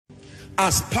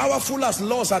As powerful as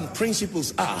laws and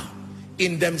principles are,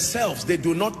 in themselves, they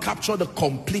do not capture the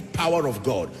complete power of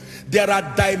God. There are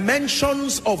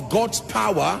dimensions of God's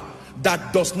power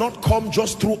that does not come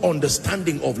just through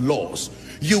understanding of laws.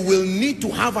 You will need to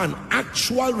have an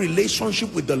actual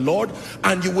relationship with the Lord,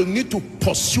 and you will need to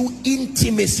pursue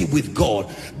intimacy with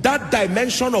God. That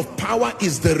dimension of power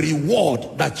is the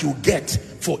reward that you get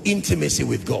for intimacy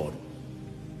with God.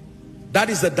 That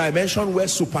is the dimension where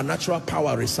supernatural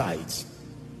power resides.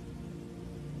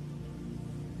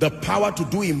 The power to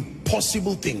do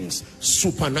impossible things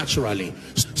supernaturally.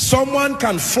 Someone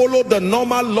can follow the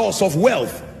normal laws of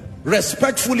wealth,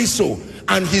 respectfully so,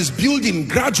 and he's building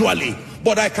gradually,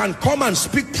 but I can come and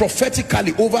speak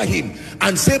prophetically over him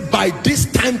and say, by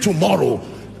this time tomorrow,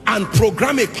 and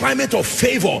program a climate of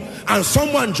favor, and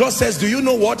someone just says, do you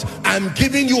know what, I'm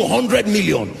giving you 100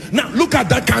 million. Now look at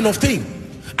that kind of thing.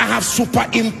 I have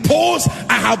superimposed,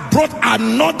 I have brought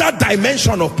another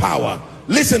dimension of power.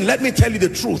 Listen, let me tell you the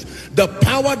truth. The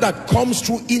power that comes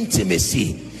through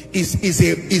intimacy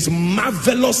is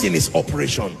marvelous in its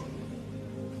operation.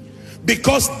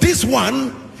 Because this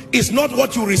one is not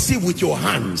what you receive with your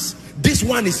hands. This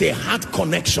one is a heart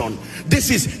connection. This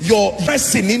is your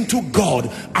pressing into God.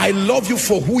 I love you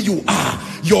for who you are.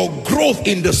 Your growth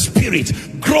in the spirit,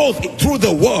 growth through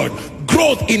the word,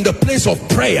 growth in the place of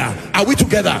prayer. Are we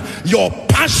together? Your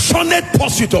passionate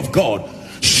pursuit of God.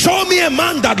 Show me a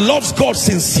man that loves God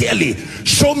sincerely.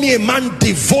 Show me a man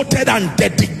devoted and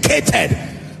dedicated,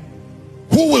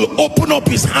 who will open up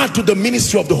his heart to the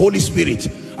ministry of the Holy Spirit.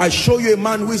 I show you a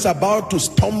man who is about to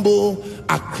stumble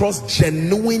across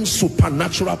genuine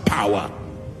supernatural power.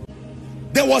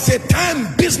 There was a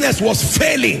time business was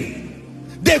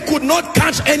failing. They could not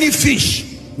catch any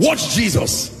fish. Watch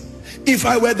Jesus. If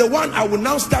I were the one, I would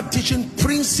now start teaching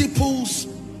principles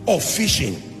of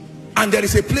fishing. And there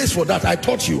is a place for that. I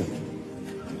taught you.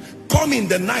 Come in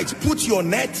the night, put your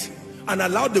net and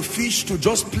allow the fish to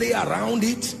just play around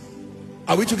it.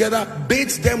 Are we together? Bait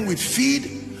them with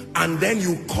feed, and then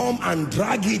you come and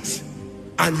drag it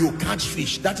and you catch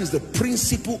fish. That is the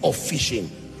principle of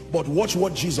fishing. But watch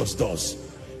what Jesus does.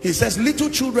 He says, little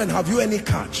children, have you any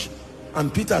catch?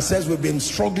 And Peter says, we've been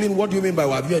struggling. What do you mean by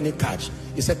have you any catch?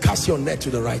 He said, cast your net to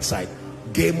the right side.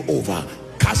 Game over.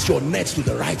 Cast your net to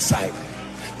the right side.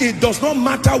 It does not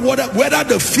matter whether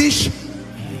the fish.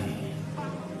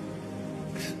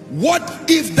 What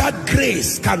if that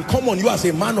grace can come on you as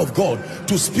a man of God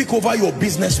to speak over your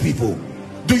business people?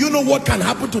 Do you know what can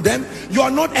happen to them? You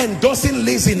are not endorsing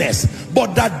laziness,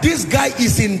 but that this guy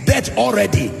is in debt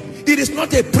already. It is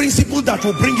not a principle that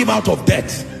will bring him out of debt.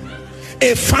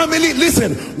 A family,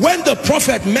 listen, when the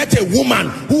prophet met a woman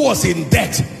who was in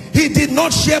debt, he did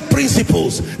not share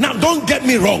principles. Now don't get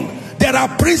me wrong. There are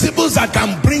principles that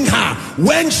can bring her.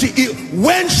 When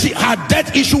her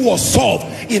debt issue was solved,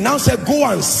 he now said, go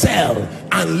and sell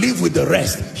and live with the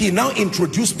rest. He now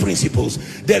introduced principles.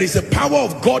 There is a power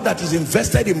of God that is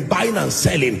invested in buying and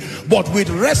selling. But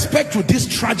with respect to this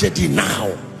tragedy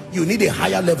now, you need a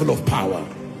higher level of power.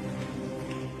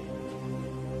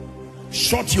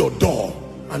 Shut your door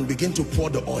and begin to pour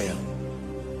the oil.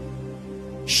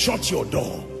 Shut your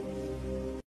door.